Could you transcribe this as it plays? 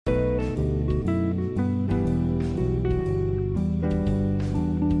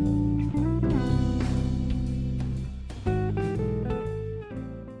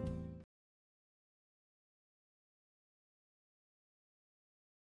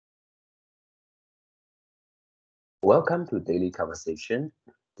Welcome to Daily Conversation.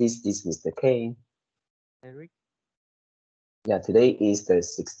 This is Mr. K. Eric, Yeah, today is the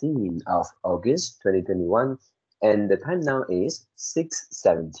 16th of August 2021, and the time now is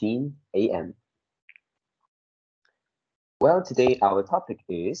 6:17 a.m. Well, today our topic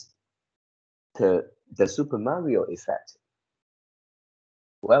is the Super Mario effect.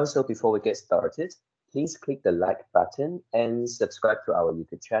 Well, so before we get started, please click the like button and subscribe to our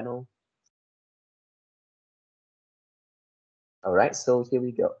YouTube channel. All right, so here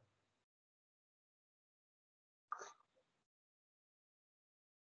we go.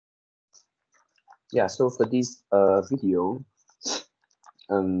 Yeah, so for this video,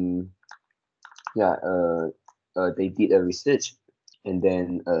 um, yeah, they did a research, and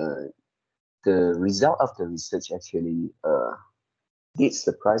then the result of the research actually did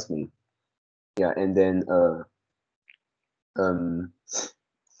surprise me. Yeah, and then um,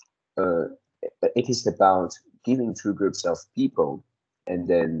 uh, it is about giving two groups of people, and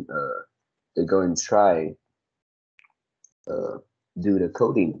then they go and try uh, do the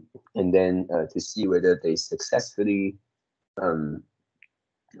coding, and then to see whether they successfully um,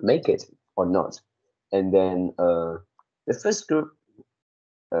 make it or not. And then the first group,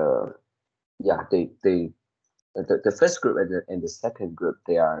 uh, yeah, the first group and the second group,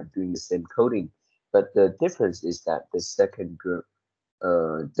 they are doing the same coding, but the difference is that the second group,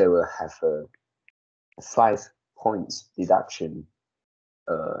 they will have a 5 points deduction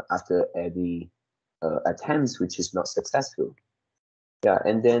after any attempts which is not successful. Yeah,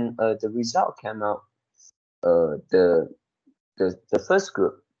 and then the result came out. The first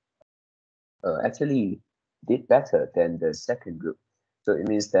group actually did better than the second group. So it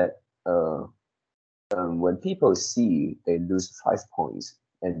means that when people see they lose 5 points,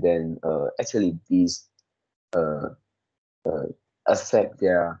 and then actually these uh, uh, affect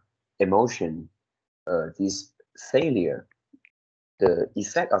their emotion, this failure, the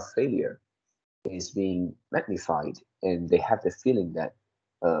effect of failure is being magnified, and they have the feeling that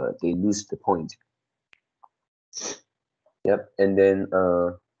they lose the point. Yep, and then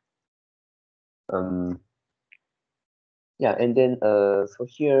um, yeah, and then for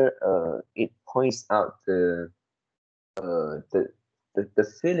here, it points out uh, the the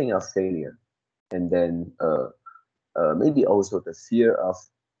feeling of failure, and then maybe also the fear of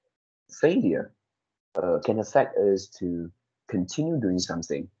failure can affect us to continue doing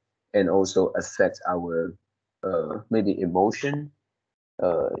something, and also affect our maybe emotion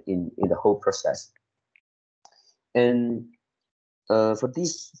in the whole process. And for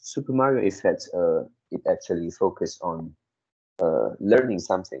this Super Mario effect, it actually focused on learning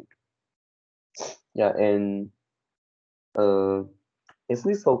something. Yeah, and uh, if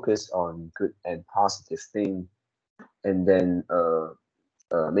we focus on good and positive thing, and then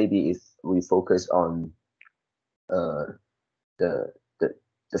maybe if we focus on uh, the, the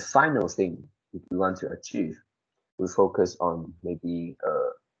the final thing we want to achieve, we focus on maybe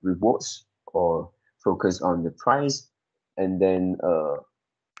rewards, or focus on the price, and then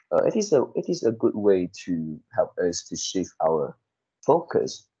it is a good way to help us to shift our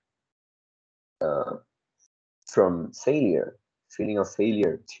focus uh, from failure, feeling of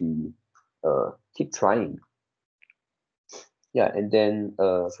failure, to keep trying. Yeah, and then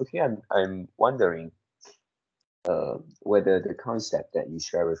for here, I'm wondering whether the concept that you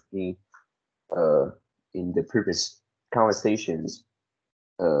share with me uh, in the previous conversations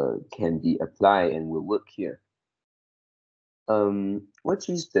can be applied and will work here. Which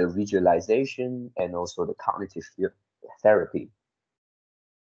is the visualization and also the cognitive therapy.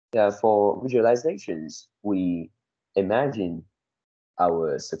 Yeah, for visualizations, we imagine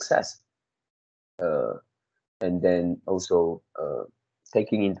our success, uh, and then also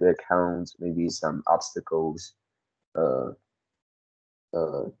taking into account maybe some obstacles uh,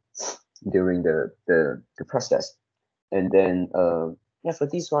 uh, during the process. And then yeah, for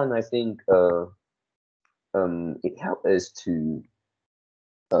this one, I think it helps us to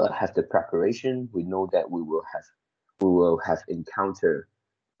have the preparation. We know that we will have encounter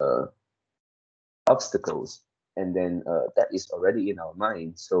uh, obstacles, and then that is already in our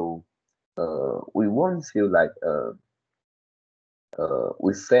mind. So we won't feel like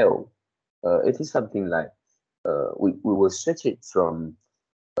we fail. It is something like we will switch it from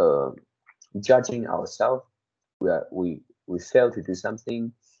uh, judging ourselves. We fail to do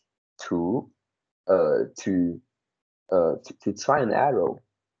something, to to try and error,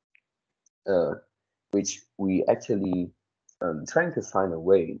 uh, which we actually trying to find a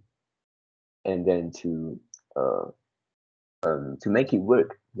way, and then uh, to make it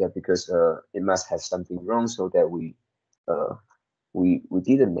work. Yeah, because it must have something wrong, so that we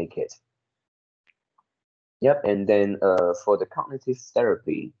didn't make it. Yep, and then for the cognitive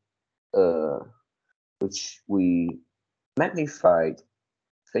therapy, uh, which we magnified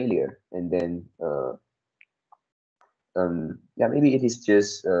failure, and then yeah, maybe it is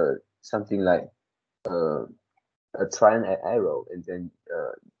just something like uh, a trial and error, and then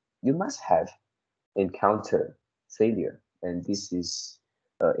you must have encounter failure, and this is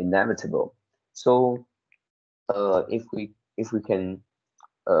inevitable. So if we can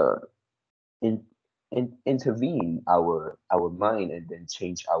uh, in, intervene our mind and then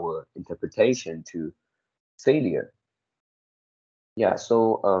change our interpretation to failure. Yeah.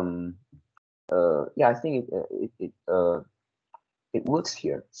 So yeah, I think it works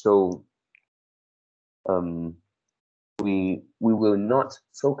here. So um, we will not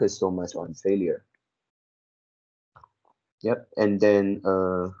focus so much on failure. Yep. And then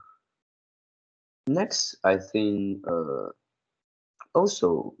next, I think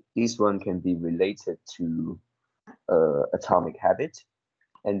also this one can be related to atomic habit.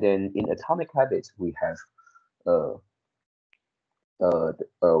 And then in atomic habits, we have uh,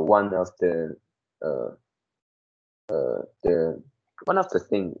 one of uh, the one of the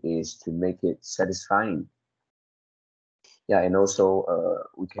thing is to make it satisfying. Yeah, and also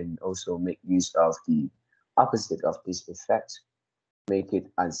we can also make use of the opposite of this effect, make it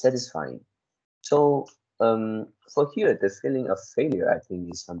unsatisfying. So for here, the feeling of failure, I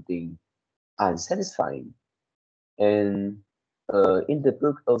think, is something unsatisfying. And in the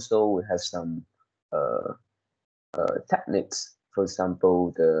book also we have some uh, techniques. For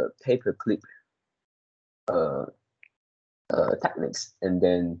example, the paperclip uh, techniques, and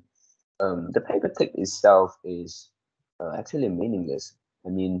then the paperclip itself is actually meaningless. I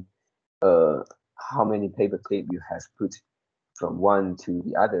mean, how many paperclip you have put from one to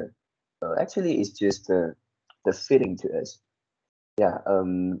the other? Actually, it's just the feeling to us. Yeah.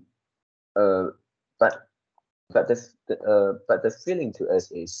 Uh, but but the feeling to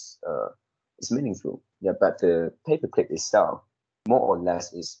us is meaningful. Yeah. But the paperclip itself, more or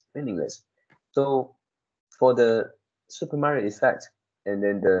less, is meaningless. So for the Super Mario effect, and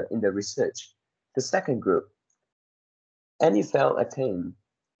then in the research, the second group, any failed attempt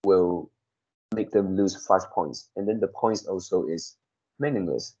will make them lose 5 points, and then the points also is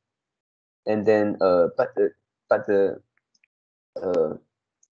meaningless. And then but the uh,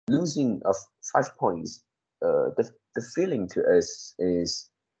 losing of 5 points, the feeling to us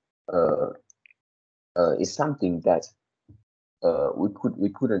uh, is something that we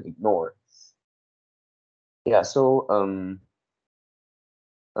couldn't ignore. Yeah. So um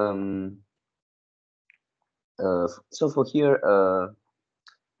so for here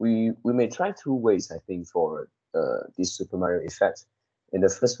we may try two ways, I think, for this Super Mario effect. And the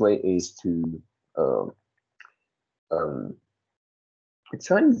first way is to um um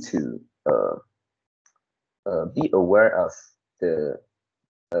trying to be aware of the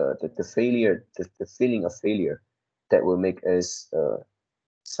the failure, the feeling of failure that will make us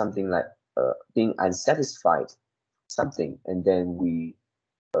something like being unsatisfied something, and then we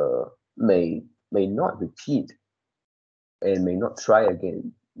uh, may may not repeat and may not try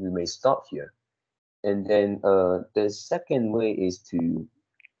again. We may stop here. And then the second way is to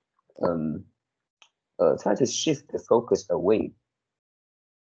um, try to shift the focus away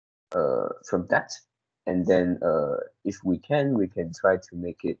from that. And then if we can try to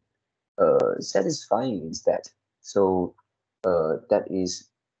make it satisfying instead. So that is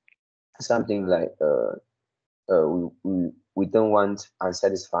something like we don't want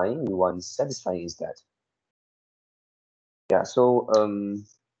unsatisfying, we want satisfying instead. Yeah. So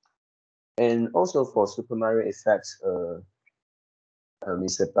and also for Super Mario effects,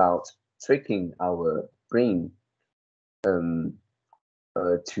 it's about tricking our brain um,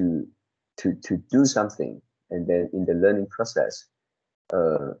 to to do something, and then in the learning process,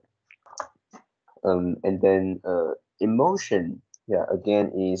 uh, and then emotion, yeah,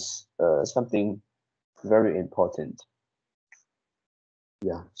 again is something very important.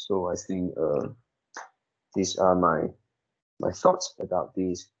 Yeah. So I think these are my thoughts about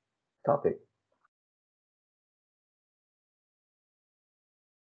this topic.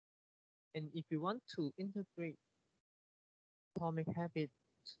 And if you want to integrate atomic habit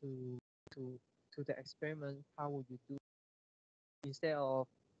to to to the experiment, how would you do? Instead of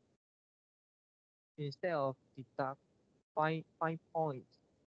deduct five points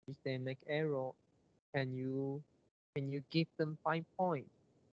if they make error, can you give them 5 points?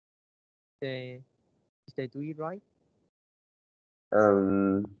 They if they do it right?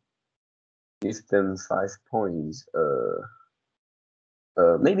 Um, give them 5 points.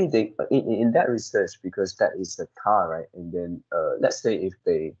 Maybe they in that research, because that is a car, right? And then let's say if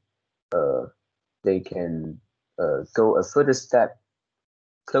they they can go a further step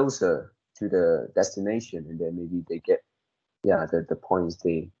closer to the destination, and then maybe they get the points,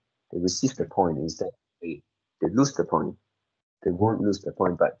 they receive the point instead they lose the point. They won't lose the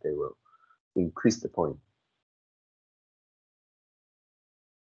point, but they will increase the point.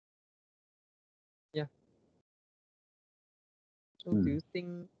 Yeah. So do you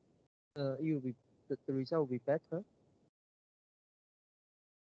think it will be the result will be better?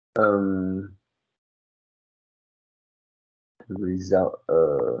 The result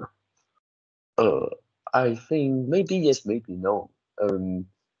I think maybe yes, maybe no.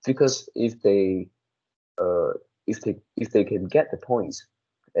 Because uh if they can get the points,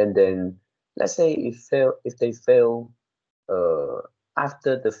 and then let's say if they fail uh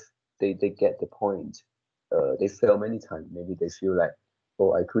after they get the point, they fail many times. Maybe they feel like,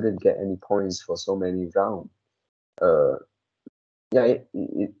 oh, I couldn't get any points for so many rounds. Uh, yeah,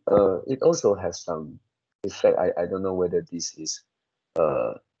 it also has some effect. I don't know whether this is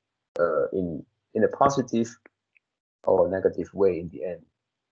uh in a positive or negative way in the end.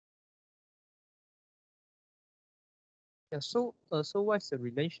 Yeah. So what's the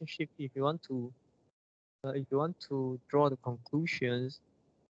relationship if you want to draw the conclusions?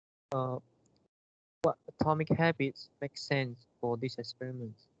 Uh, what atomic habits make sense for this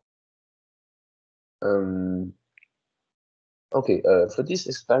experiment? Um, okay. For this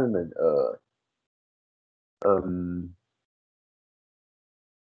experiment, um,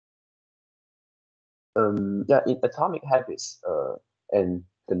 yeah, in atomic habits, and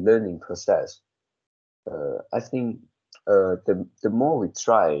the learning process, I think, the more we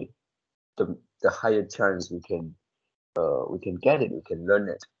try, the higher chance we can get it, we can learn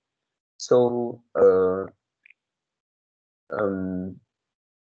it. So, um,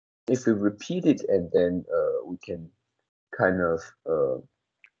 if we repeat it and then we can kind of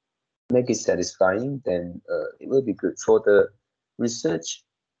make it satisfying, then it will be good. For the research,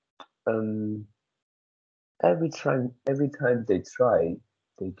 um, every time they try,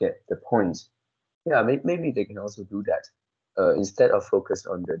 they get the points. Yeah, maybe they can also do that. Instead of focus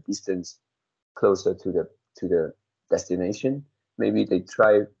on the distance closer to the destination, maybe they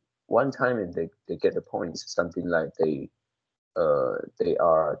try one time and they get the points. Something like they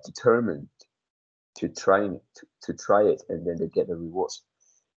are determined to to try it, and then they get the rewards.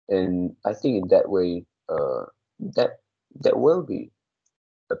 And I think in that way, that that will be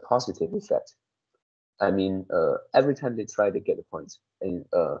a positive effect. I mean, every time they try, they get the points, and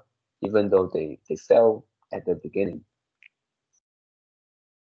even though they fail at the beginning.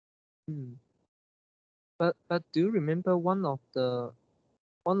 Hmm. But do you remember one of the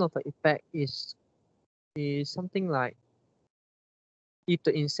effect is something like if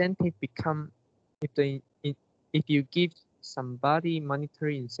the incentive become if the in- if you give somebody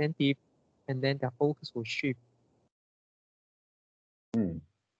monetary incentive and then their focus will shift. Mm.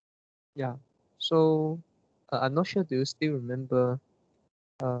 Yeah. So I'm not sure. Do you still remember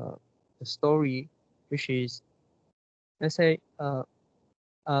the story, which is let's say a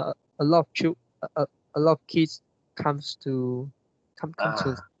lot of a lot of kids comes to come to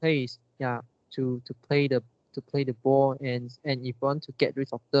Ah, place, yeah, to play the ball, and if you want to get rid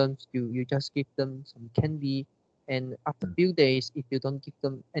of them, you just give them some candy, and after mm, few days, if you don't give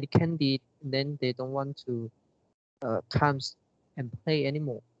them any candy, then they don't want to comes and play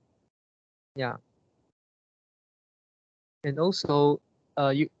anymore. Yeah. And also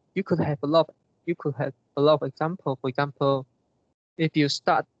you could have a lot of example. For example, if you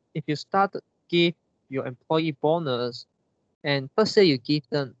start give your employee bonus, and first year you give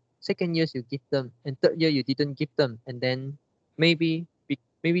them, second years you give them, and third year you didn't give them, and then maybe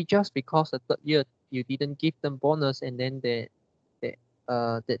just because the third year you didn't give them bonus, and then they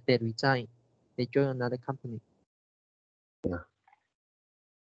resign, they join another company. yeah.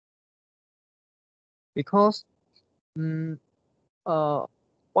 Because mm, uh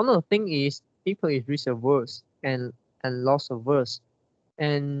one of the thing is people is risk averse and loss averse,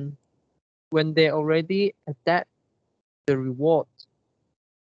 and when they already adapt the reward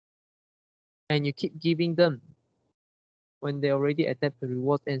and you keep giving them, when they already adapt the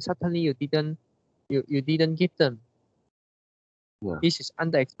reward and suddenly you didn't give them, Yeah. this is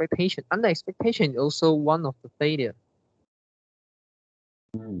under expectation. Under expectation is also one of the failure.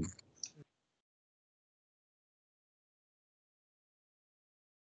 Mm.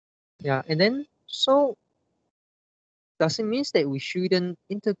 Yeah. And then so does it mean that we shouldn't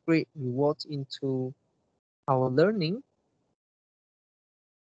integrate rewards into our learning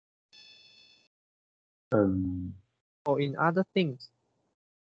Um, or in other things?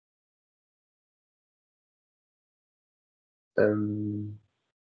 um,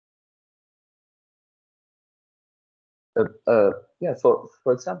 Yeah. For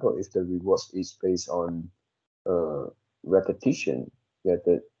example, if the rewards is based on repetition, yeah,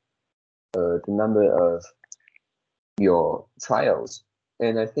 the number of your trials,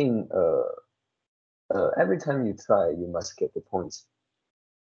 and I think every time you try, you must get the points.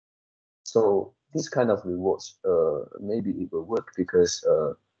 So this kind of rewards, maybe it will work because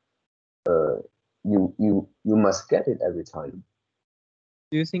uh, you must get it every time.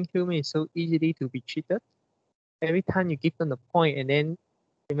 Do you think human is so easily to be cheated? Every time you give them the point, and then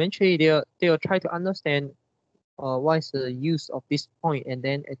eventually they'll try to understand what is the use of this point, and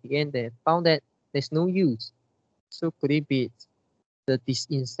then at the end they found that there's no use. So could it be the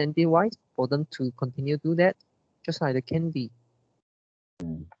disincentive for them to continue do that, just like the candy?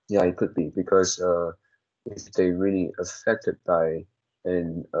 Yeah, it could be because if they really affected by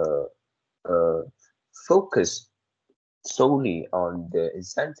and focus solely on the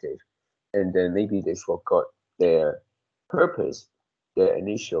incentive, and then maybe they forgot their purpose, their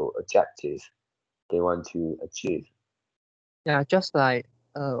initial objective they want to achieve. Yeah, just like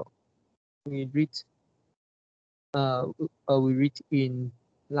uh, we read we read in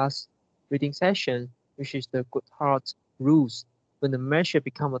last reading session, which is the Goodhart rules. When the measure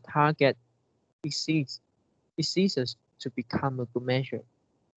become a target, it ceases to become a good measure.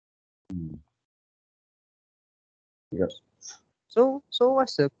 Yep. So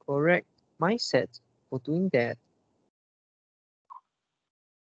what's the correct mindset for doing that?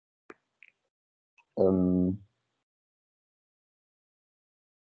 Um,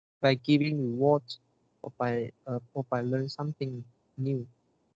 By giving rewards or by learn something new?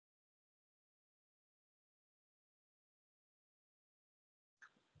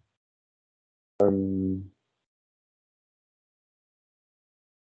 um,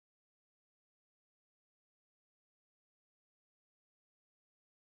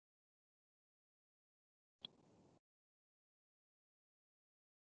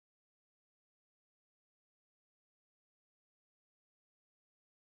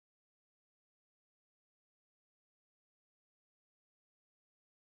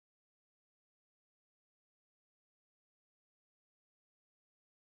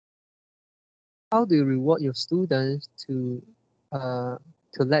 How do you reward your students to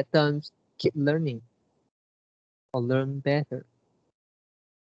let them keep learning or learn better?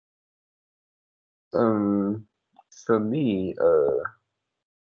 um, for me,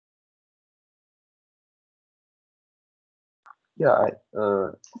 yeah,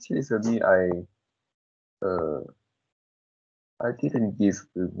 actually for me, uh, I didn't give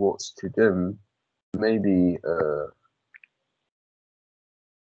rewards to them. Maybe,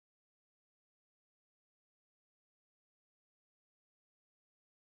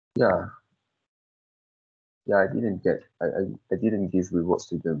 yeah, yeah, I didn't give rewards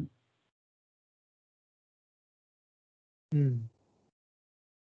to them. Mm.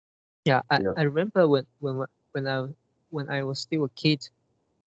 Yeah, Yeah. I remember when I when I was still a kid,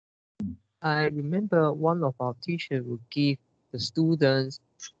 I remember one of our teachers would give the students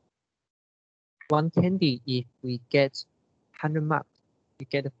one candy if we get 100 marks. We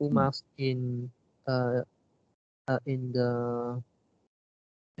get the full marks uh in the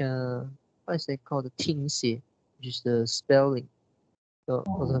what is it called, the 听写, which is the spelling, or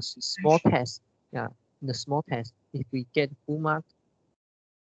the small test. Yeah, in the small test, if we get full mark,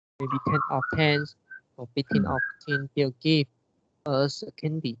 maybe 10 out of 10 or 15 out of 15, they'll give us a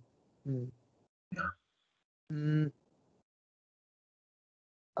candy. Mm. Mm,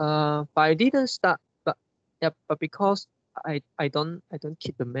 but I didn't start, but yeah, but because I don't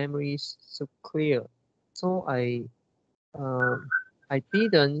keep the memories so clear, so um I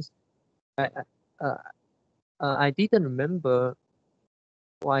didn't I uh, I didn't remember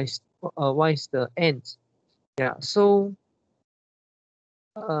why is the end. Yeah, so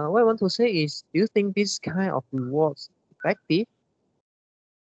what I want to say is, do you think this kind of rewards effective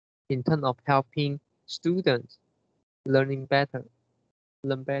in terms of helping students learning better,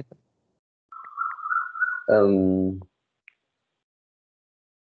 learn better? Um,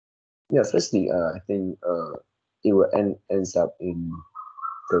 yeah, firstly, I think it will ends up in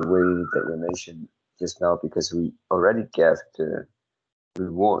the way that you mentioned just now because we already gave the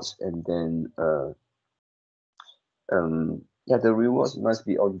rewards and then yeah, the rewards must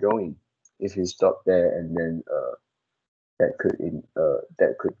be ongoing. If you stop there and then that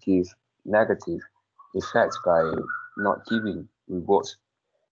could give negative effects by not giving rewards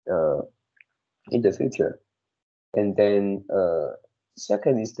uh, in the future. And then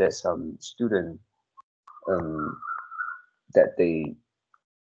second is that some student um, that they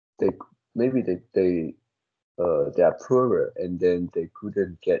maybe they are poorer and then they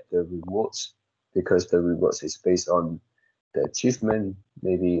couldn't get the rewards because the rewards is based on the achievement.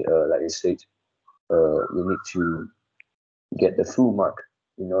 Maybe like you said, you need to get the full mark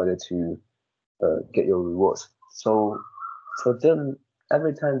in order to get your rewards. So for them,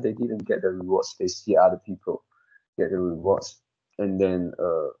 every time they didn't get the rewards, they see other people get the rewards, and then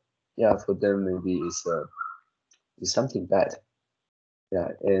yeah, for them maybe it's something bad. Yeah,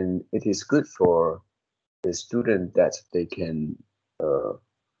 and it is good for the student that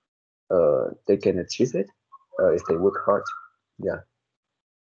uh, they can achieve it if they work hard. Yeah.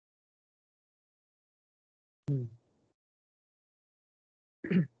 Mm.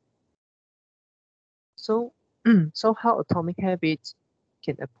 So, so how atomic habits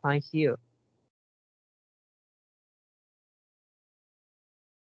can apply here?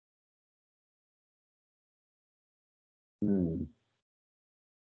 Mm.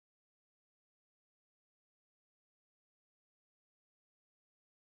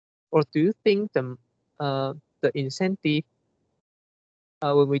 Or do you think the incentive,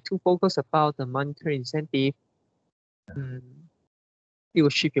 when we too focus about the monetary incentive, mm, it will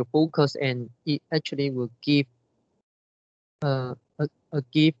shift your focus and it actually will give a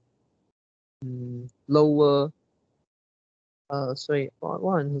give lower sorry, what I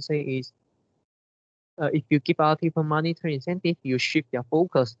want to say is if you give other people monetary incentive, you shift their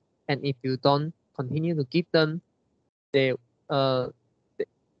focus, and if you don't continue to give them, they uh, they,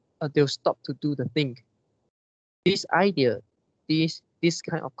 they'll stop to do the thing. This idea, this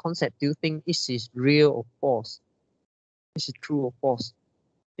kind of concept, do you think this is real or false? This is true or false?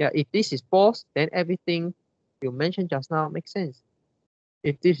 Yeah, if this is false, then everything you mentioned just now makes sense.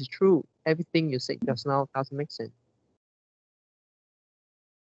 If this is true, everything you said just now doesn't make sense.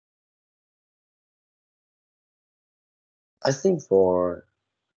 I think for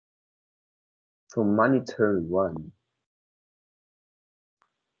monetary one,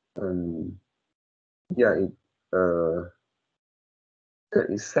 um, yeah, the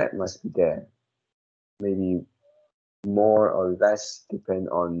effect must be there. Maybe more or less uh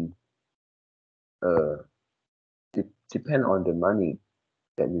depend on the money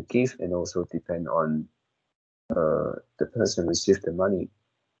that you give, and also depend on the person receive the money.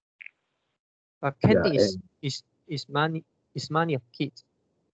 But Yeah, candy and is money, is money of kids.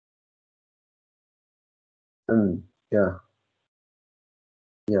 yeah,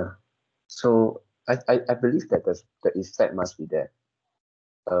 yeah. So I believe that the effect must be there.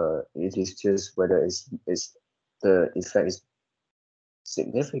 It is just whether it's the effect is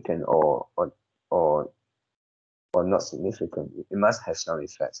significant or or not significant. It must have some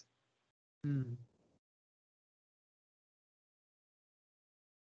effect. Mm.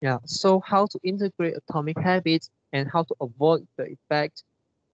 Yeah. So how to integrate atomic habits and how to avoid the effect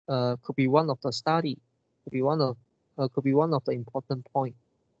could be one of the study, could be one of the important point.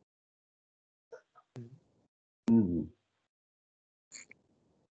 Mm.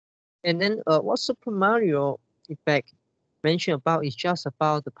 And then what Super Mario effect mentioned about is just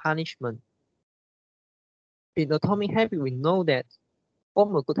about the punishment. In atomic habit, we know that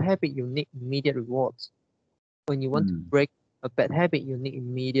form a good habit, you need immediate rewards. When you want to Mm. break a bad habit, you need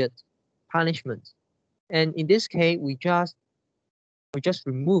immediate punishment. And in this case, we just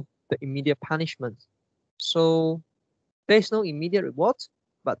remove the immediate punishment. So there's no immediate reward,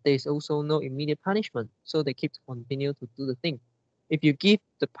 but there's also no immediate punishment. So they keep to continue to do the thing. If you give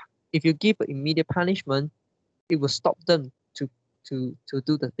if you give an immediate punishment, it will stop them to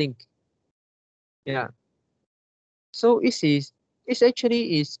do the thing. Yeah. So it's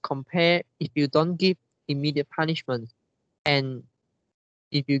actually is compare if you don't give immediate punishment and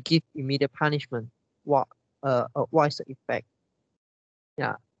if you give immediate punishment, what what is the effect?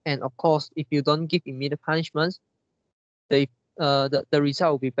 Yeah. And of course, if you don't give immediate punishments, the the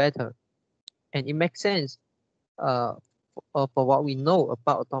result will be better. And it makes sense for what we know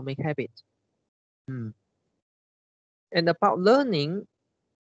about atomic habits. Mm. And about learning,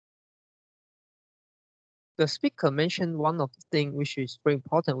 the speaker mentioned one of the things which is very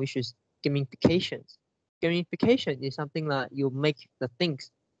important, which is gamification. Gamification is something like you make the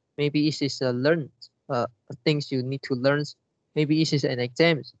things. Maybe it is a learned things you need to learn. Maybe it is an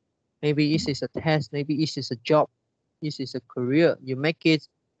exam. Maybe it is a test. Maybe it is a job. This is a career. You make it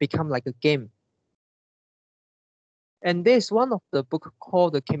become like a game. And there's one of the book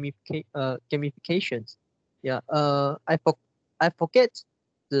called the gamifications. Yeah. I forget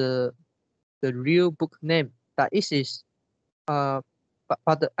the real book name, but it is I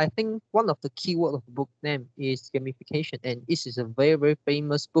think one of the keyword of the book name is gamification, and this is a very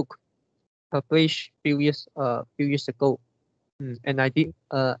famous book published few years ago. And I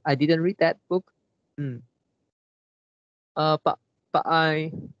didn't read that book. Mm. Uh, but but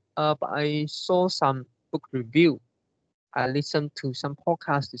I but I saw some book review I listened to some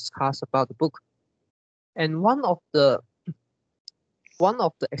podcasts discuss about the book, and one of the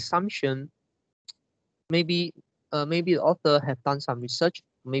assumption, maybe maybe the author have done some research,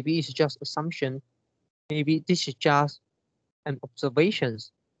 maybe it's just assumption, maybe this is just an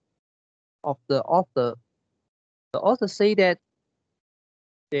observations of the author. The author say that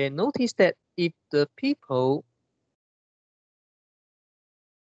they notice that if the people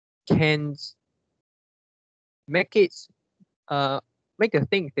can make it make the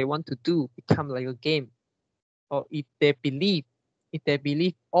things they want to do become like a game, or if they believe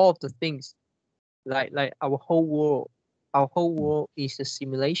all of the things, like our whole world is a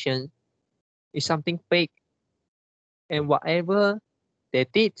simulation, is something fake, and whatever they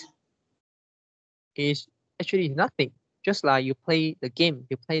did is actually nothing. Just like you play the game,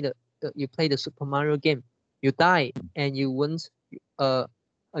 you play the Super Mario game, you die and you won't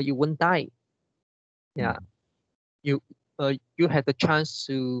die. Yeah, you have the chance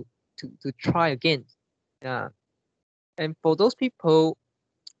to try again. Yeah, and for those people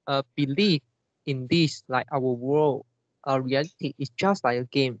believe in this, like our world, our reality is just like a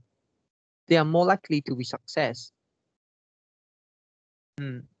game, they are more likely to be success.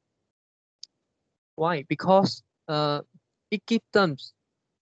 Mm. Why? Because it gives them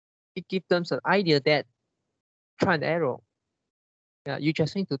it gives them an idea that try and error. Yeah, you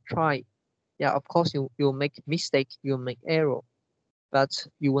just need to try. Yeah, of course you'll make mistake, you'll make error, but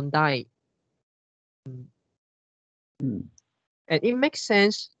you won't die. Mm. Mm. And it makes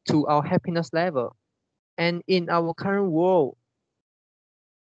sense to our happiness level. And in our current world,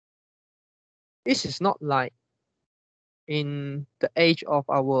 this is not like in the age of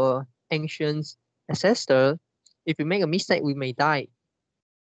our ancient ancestor. If we make a mistake, we may die.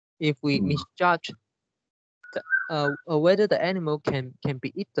 If we misjudge whether the animal can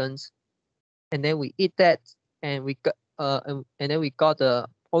be eaten, and then we eat that, and then we got the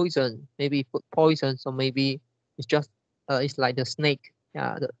poison, maybe food poison, so maybe it's just it's like the snake,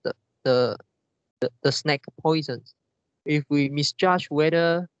 yeah, the the snake poisons. If we misjudge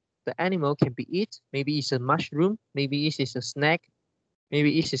whether the animal can be eaten, maybe it's a mushroom, maybe it is a snake,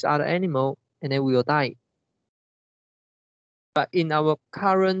 maybe it is other animal, and then we will die. But in our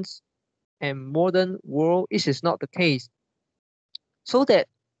current and modern world, this is not the case. So that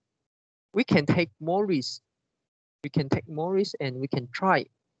we can take more risks, and we can try.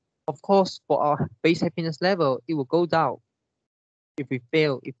 Of course, for our base happiness level, it will go down if we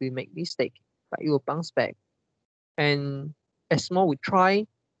fail, if we make mistake, but it will bounce back. And as more we try,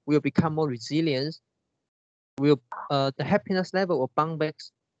 we'll become more resilient. The happiness level will bounce back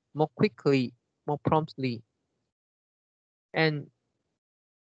more quickly, more promptly, and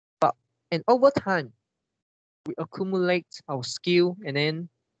but and over time we accumulate our skill, and then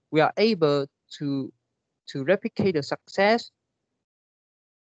we are able to replicate the success.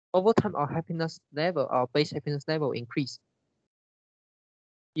 Over time, our happiness level, our base happiness level increase.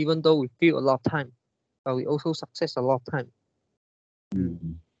 Even though we fail a lot of time, but we also success a lot of time.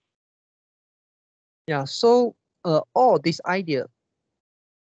 Mm. Yeah, so all this idea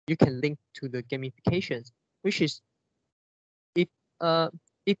you can link to the gamifications, which is if uh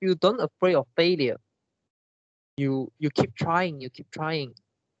if you don't afraid of failure, you keep trying,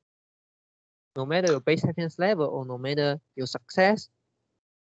 no matter your base happiness level or no matter your success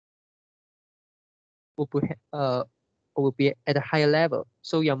will be will be at a higher level.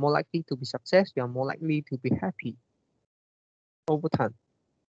 So you're more likely to be success, you're more likely to be happy over time.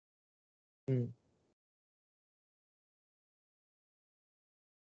 Mm.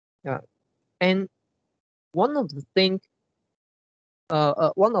 Yeah, and one of the thing,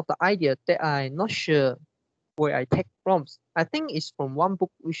 one of the idea that I'm not sure where I take from. I think it's from one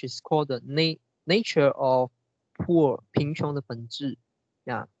book which is called the Nature of Poor 贫穷的本质.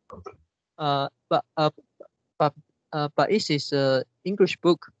 Yeah. Uh, but uh, but but this is a English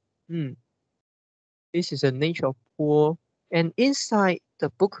book. Mm. This is a Nature of Poor, and inside the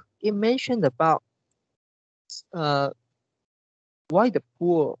book it mentioned about uh why the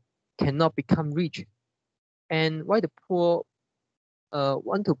poor cannot become rich, and why the poor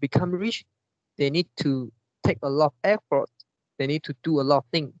want to become rich. They need to take a lot of effort. They need to do a lot of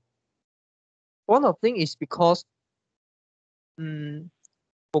things. One of the things is because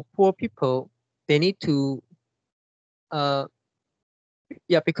for poor people, they need to uh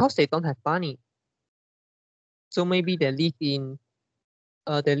because they don't have money. So maybe uh they live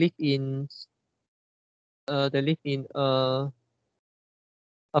in they live in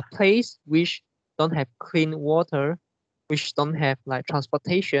a place which don't have clean water, which don't have like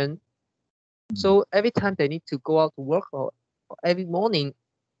transportation. So every time they need to go out to work, or every morning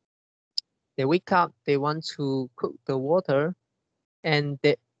they wake up, they want to cook the water, and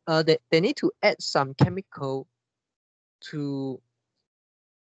they need to add some chemical to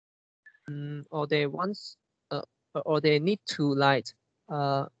or they want or they need to like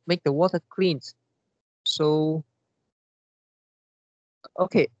make the water clean. So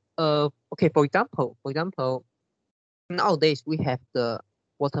okay, okay, for example, nowadays we have the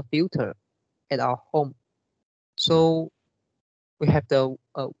water filter at our home. So we have the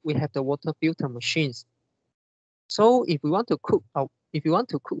water filter machines. So if we want to cook if you want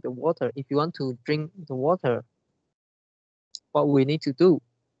to cook the water, if you want to drink the water, what we need to do,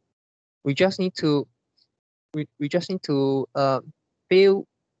 we just need to fill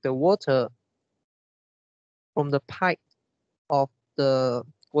the water from the pipe of the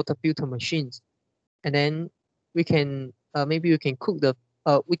water filter machines, and then we can maybe we can cook the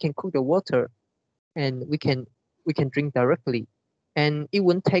water, and we can drink directly, and it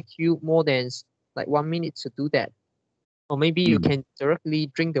won't take you more than like 1 minute to do that. Or maybe you can directly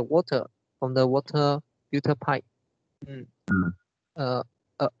drink the water from the water filter pipe.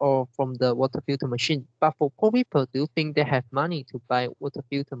 Or from the water filter machine. But for poor people, do you think they have money to buy water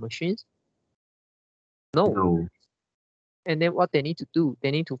filter machines? No. No. And then what they need to do,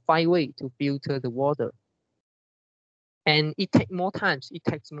 they need to find a way to filter the water. And it takes more time, it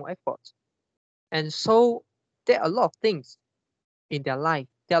takes more effort. And so there are a lot of things in their life.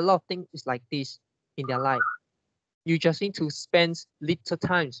 There are a lot of things like this in their life. You just need to spend little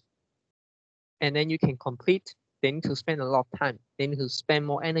times, and then you can complete. They need to spend a lot of time. They need to spend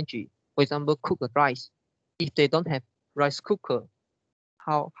more energy. For example, cook the rice. If they don't have rice cooker,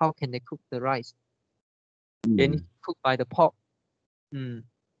 how can they cook the rice? They need to cook by the pot.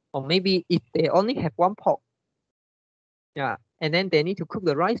 Or maybe if they only have one pot, yeah, and then they need to cook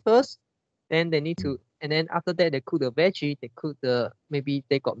the rice first, then they need to, and then after that they cook the veggie, they cook maybe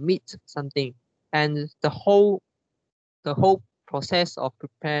they got meat, something, and the whole process of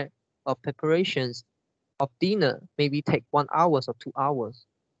preparations of dinner maybe take 1 hour or 2 hours.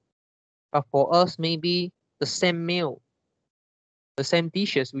 But for us, maybe the same meal, the same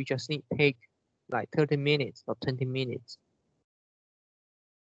dishes, we just need to take like 30 minutes or 20 minutes.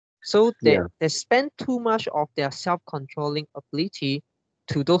 So they spend too much of their self-controlling ability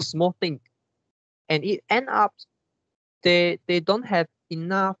to those small things. And it ends up they don't have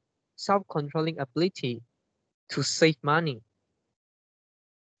enough self-controlling ability to save money,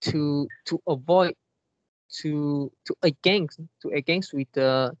 to avoid to against with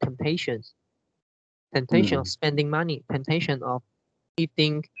the temptation of spending money, temptation of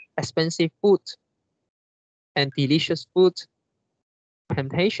eating expensive food and delicious food,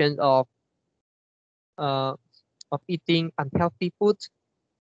 temptation of eating unhealthy food.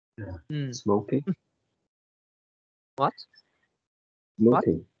 Smoking. What?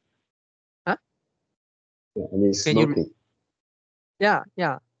 Smoking. Huh? Yeah, I mean smoking. Yeah.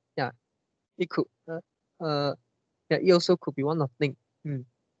 It could. Yeah, it also could be one of things.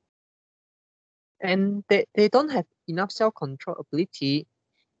 And they don't have enough self-control ability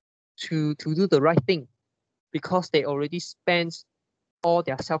to do the right thing, because they already spent all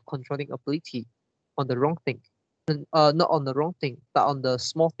their self-controlling ability on the wrong thing. Not on the wrong thing, but on the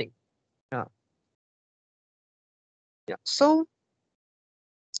small thing. Yeah. So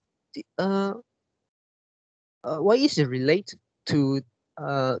what is it related to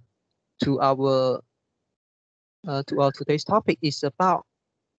our today's topic is about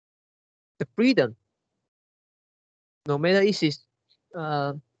the freedom. No matter it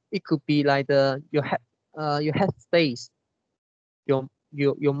could be like your head space, your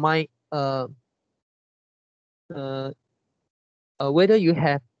mind, whether you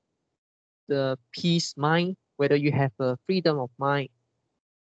have the peace mind, whether you have a freedom of mind.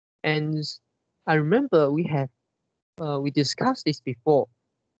 And I remember we discussed this before.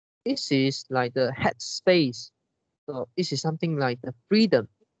 This is like the head space. So this is something like the freedom.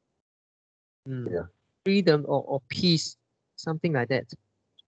 Freedom or peace, something like that.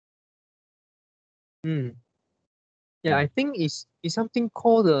 Yeah, I think it's something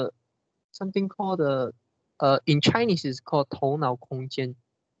called in Chinese it's called 头脑空间.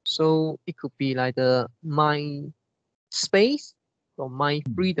 So it could be like the mind space or mind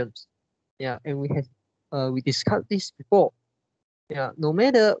freedoms. Yeah, and we discussed this before. Yeah, no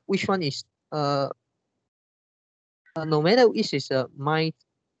matter which one is no matter which is a mind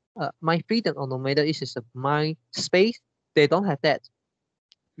freedom, or no matter this is a mind space, they don't have that.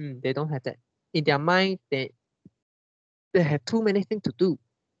 They don't have that. In their mind, they have too many things to do.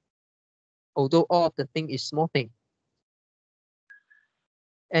 Although all of the thing is small thing.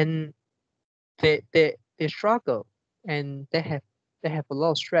 And they struggle, and they have a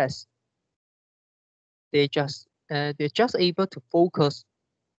lot of stress. they're just able to focus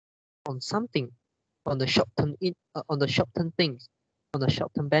on something, on the short term on the short term things, on the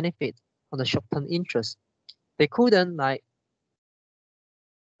short term benefit, on the short term interest. They couldn't like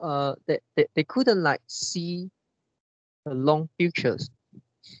they couldn't like see the long futures.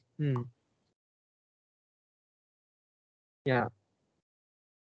 Yeah,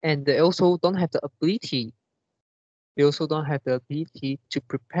 and they also don't have the ability. They also don't have the ability to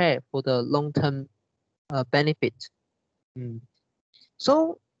prepare for the long term benefit.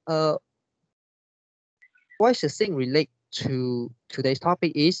 So what is the thing relate to today's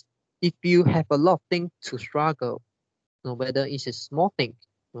topic is, if you have a lot of things to struggle, no matter it's a small thing,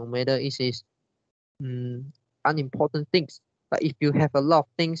 no matter it is unimportant things, but if you have a lot of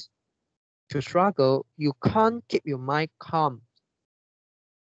things to struggle, you can't keep your mind calm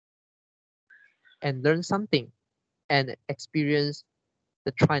and learn something and experience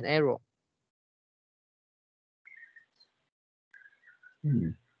the try and error.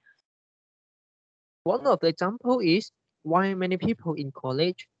 One of the example is why many people in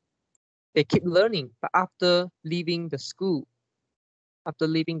college, they keep learning, but after leaving the school, after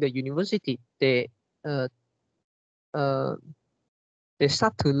leaving the university, they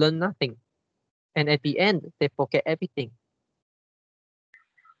start to learn nothing, and at the end they forget everything.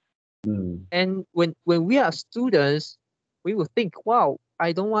 And when we are students, we will think, wow,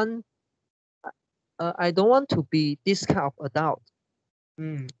 I don't want to be this kind of adult.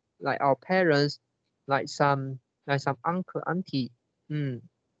 Like our parents, like some uncle, auntie.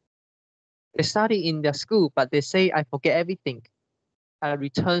 They study in their school, but they say, I forget everything. I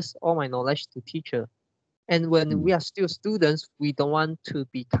return all my knowledge to teacher. And when we are still students, we don't want to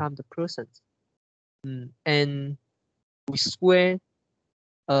become the person. And we swear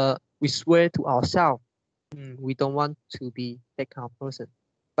to ourselves, we don't want to be that kind of person.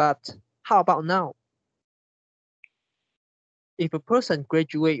 But how about now? If a person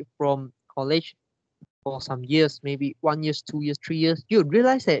graduate from college for some years, maybe 1 year, 2 years, 3 years, you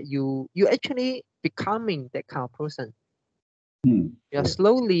realize that you actually becoming that kind of person. You are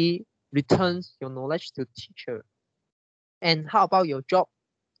slowly returns your knowledge to teacher. And how about your job?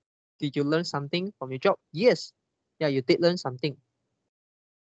 Did you learn something from your job? Yes. Yeah, you did learn something.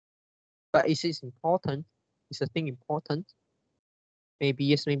 But is it important? Is the thing important? Maybe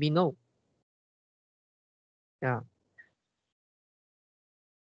yes, maybe no. Yeah.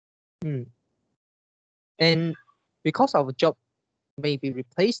 And because our job may be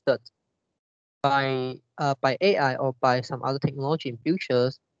replaced by AI or by some other technology in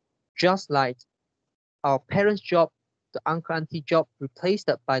futures, just like our parents' job, the uncle auntie job replaced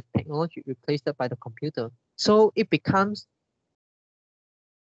by technology, replaced by the computer. So it becomes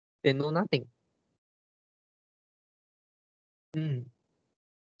they know nothing.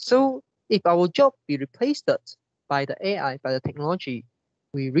 So if our job be replaced by the AI, by the technology,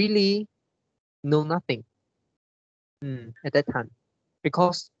 we really know nothing at that time,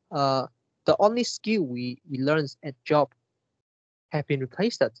 because the only skill we learn at job have been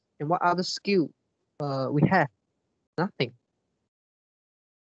replaced. And what other skill we have? Nothing.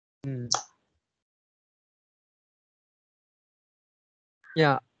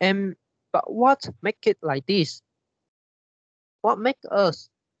 Yeah, but what make it like this? What make us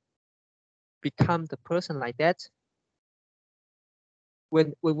become the person like that?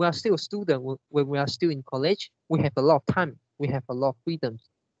 When we are still a student, when we are still in college, we have a lot of time, we have a lot of freedoms.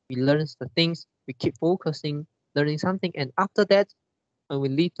 We learn the things, we keep focusing, learning something, and after that, when we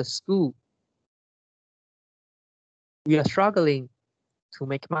leave the school, we are struggling to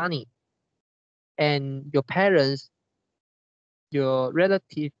make money. And your parents, your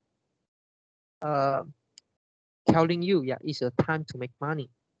relative, telling you, yeah, it's a time to make money.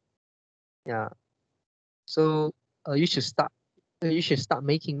 Yeah. So you should start. You should start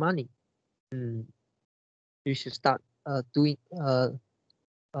making money. You should start doing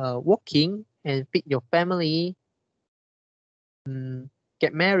working and feed your family.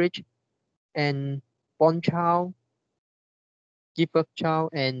 Get married and born child, give birth child,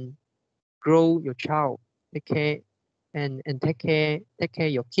 and grow your child. Take care and take care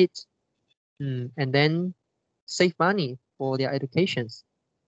your kids. And then save money for their educations.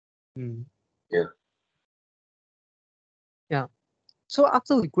 Yeah. So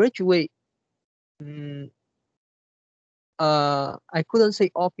after we graduate, I couldn't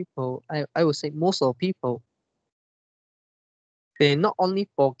say all people. I would say most of people, they not only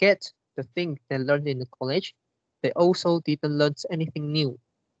forget the things they learned in the college, they also didn't learn anything new.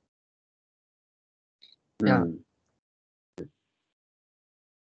 Yeah.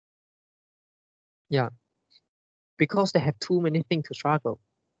 Yeah. Because they have too many things to struggle.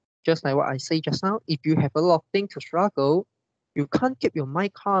 just like what I say just now, if you have a lot of things to struggle, you can't keep your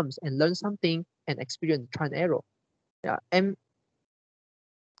mind calm and learn something and experience trial and error. Yeah, and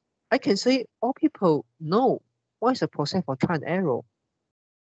I can say all people know what is the process for trial and error.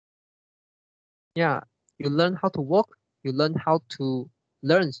 Yeah, you learn how to walk, you learn how to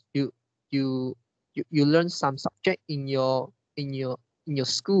learn, you you learn some subject in your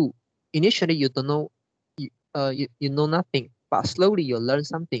school. Initially you don't know, you know nothing, but slowly you learn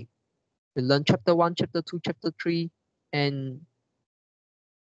something. You learn chapter 1, chapter 2, chapter 3, and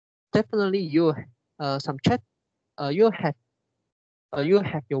definitely you some chat you have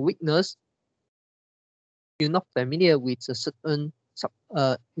your weakness. You're not familiar with a certain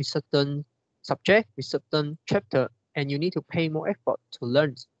with certain subject, with certain chapter, and you need to pay more effort to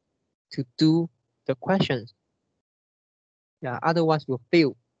learn, to do the questions. Yeah, otherwise you'll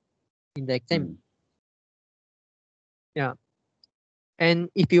fail in the exam. Mm. Yeah, and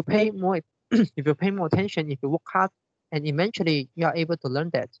if you pay more, if you pay more attention, if you work hard, and eventually you are able to learn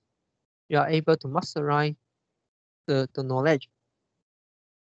that, you are able to masterize the knowledge.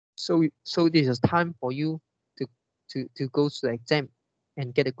 So this is time for you to go to the exam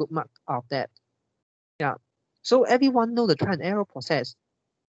and get a good mark out of that. Yeah. So everyone know the trial and error process.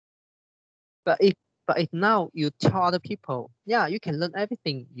 But if now you tell other people, yeah, you can learn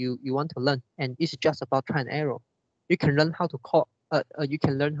everything you want to learn, and it's just about trial and error. You can learn how to code. You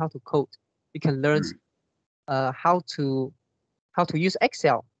can learn how to code. You can learn Mm. how to use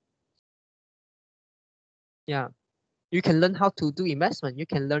Excel. Yeah. You can learn how to do investment. You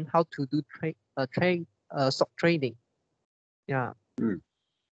can learn how to do stock trading. Yeah. Mm.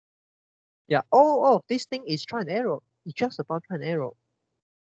 Yeah. Oh, this thing is trial and error. It's just about trial and error.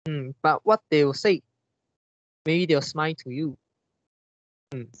 But what they will say, maybe they'll smile to you.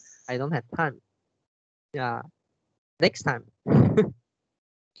 I don't have time. Yeah. Next time. Mm.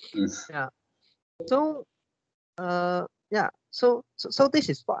 Yeah. So yeah. So this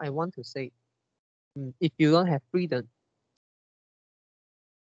is what I want to say. If you don't have freedom,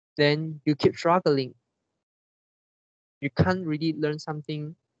 then you keep struggling. You can't really learn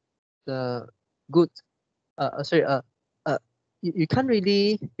something good. Sorry. Uh, you can't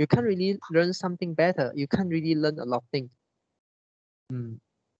really learn something better. You can't really learn a lot of things.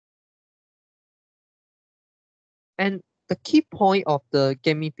 And the key point of the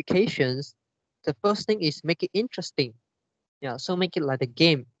gamifications, the first thing is make it interesting. Yeah, so make it like a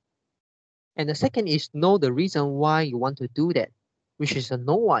game. And the second is know the reason why you want to do that, which is a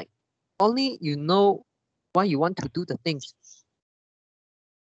know why. Only you know why you want to do the things.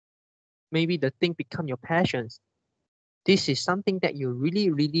 Maybe the thing become your passions. This is something that you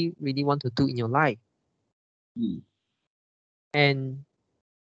really, really, really want to do in your life. Mm. And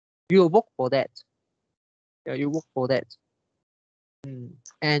you will work for that. Yeah, you work for that.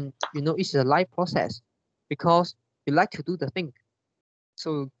 And you know it's a life process because you like to do the thing.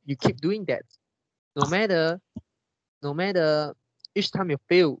 So you keep doing that. No matter each time you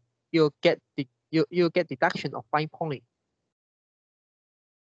fail, you'll get deduction of 5 points.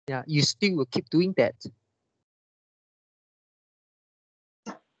 Yeah, you still will keep doing that.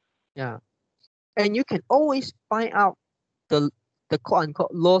 Yeah, and you can always find out the quote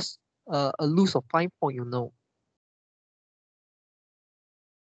unquote loss a lose of 5 points. You know,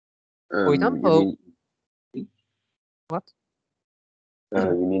 for You example, mean what?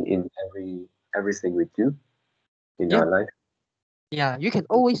 you mean in everything we do in Yeah, our life? yeah, you can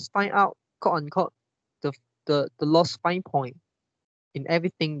always find out quote unquote the the lost 5 point in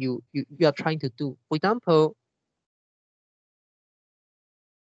everything you are trying to do. For example,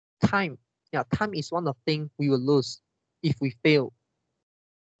 time. Yeah, time is one of the things we will lose if we fail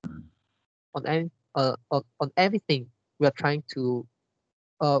on everything we are trying to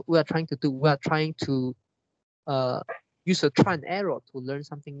do. We are trying to uh, use a trial and error to learn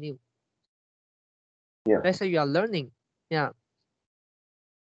something new. Yeah. Let's say you are learning. Yeah,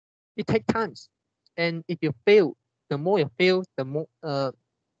 it takes time, and if you fail, the more you fail, the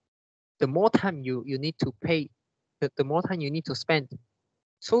more time you need to pay, the more time you need to spend.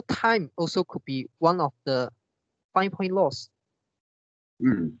 So time also could be one of the 5 point loss.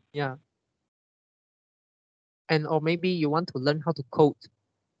 Mm. Yeah, and or maybe you want to learn how to code,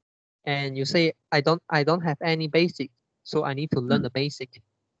 and you say I don't have any basic, so I need to learn Mm. the basic.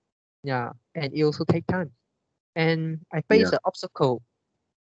 Yeah, and it also take time. And I face Yeah. an obstacle.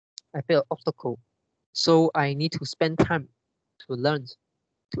 I feel obstacle, so I need to spend time to learn,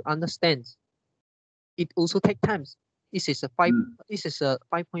 to understand. It also take time. This is a five. Mm. This is a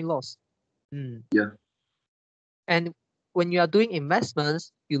 5 point loss. Mm. Yeah. And when you are doing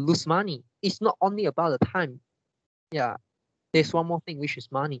investments, you lose money. It's not only about the time. Yeah, There's one more thing, which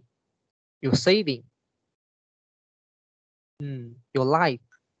is money. Your saving, your life.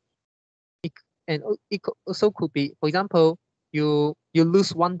 It also could be, for example, you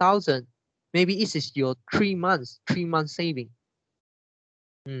lose 1,000. Maybe this is your 3 months saving.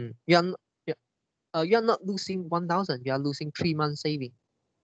 You are not losing 1,000. You are losing 3 months saving.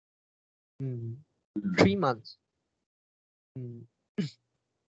 3 months.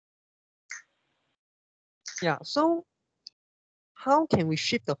 Yeah. So how can we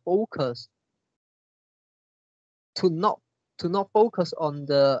shift the focus to not focus on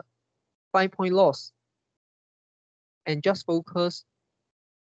the 5-point loss and just focus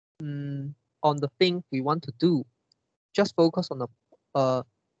on the thing we want to do? Just focus on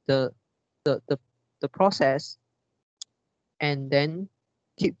the process, and then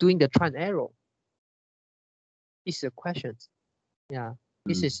keep doing the trial and error. This is a question. Yeah,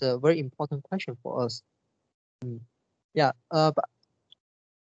 this is a very important question for us. Yeah, but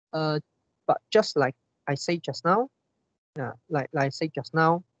just like I said just now, like I said just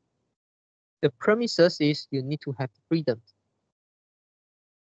now, the premises is you need to have freedom.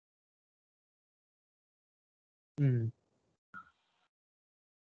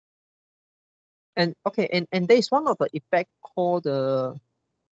 And okay, and there is one of the effect called the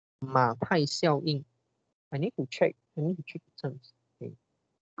马太效应. I need to check the terms.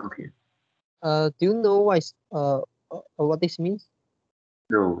 Okay. Do you know what this means?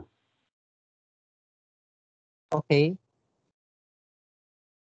 No. Okay.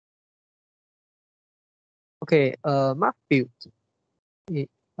 Okay. Matthew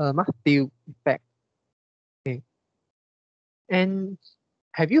effect. Okay. And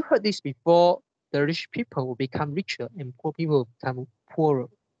have you heard this before? The rich people will become richer and poor people will become poorer.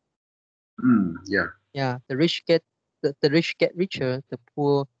 Yeah. Yeah. The rich get richer, the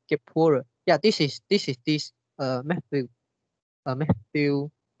poor get poorer. Yeah. This is Matthew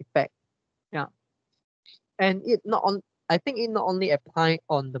effect. Yeah. And I think it not only apply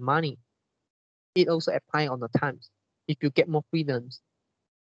on the money, it also apply on the times. If you get more freedoms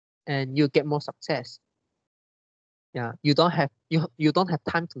and you get more success, yeah, you don't have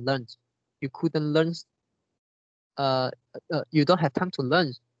time to learn. You couldn't learn. You don't have time to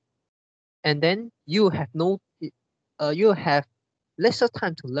learn, and then you have lesser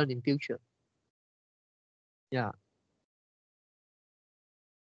time to learn in future. Yeah.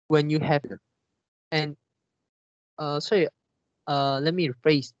 When you have and sorry, let me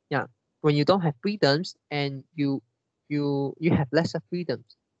rephrase. Yeah. When you don't have freedoms and you have lesser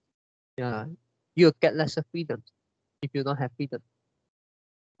freedoms, yeah, you get lesser freedoms if you don't have freedom.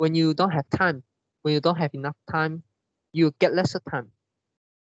 When you don't have time, when you don't have enough time, you get lesser time.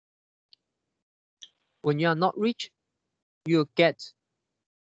 When you are not rich, you get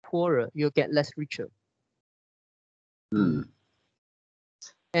poorer, you get less richer. And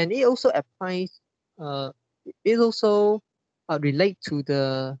it also applies. It also relate to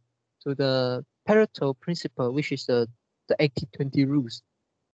the Pareto principle, which is the 80-20 rules.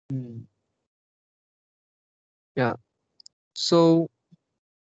 Yeah. So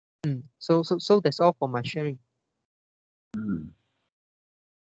that's all for my sharing.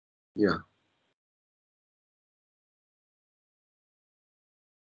 Yeah.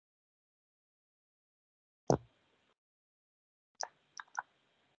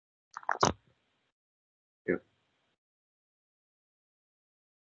 Yeah.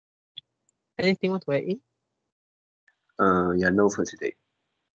 Anything want to add in? Yeah, no for today.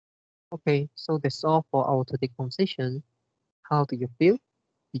 Okay, so that's all for our today's conversation. How do you feel?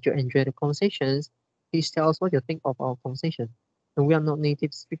 Did you enjoy the conversations? Please tell us what you think of our conversation. And we are not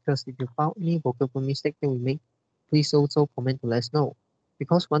native speakers. If you found any vocabulary mistake that we made, please also comment to let us know,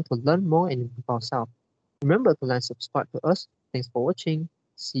 because we want to learn more and improve ourselves. Remember to like and subscribe to us. Thanks for watching.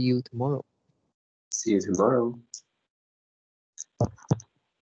 See you tomorrow. See you tomorrow.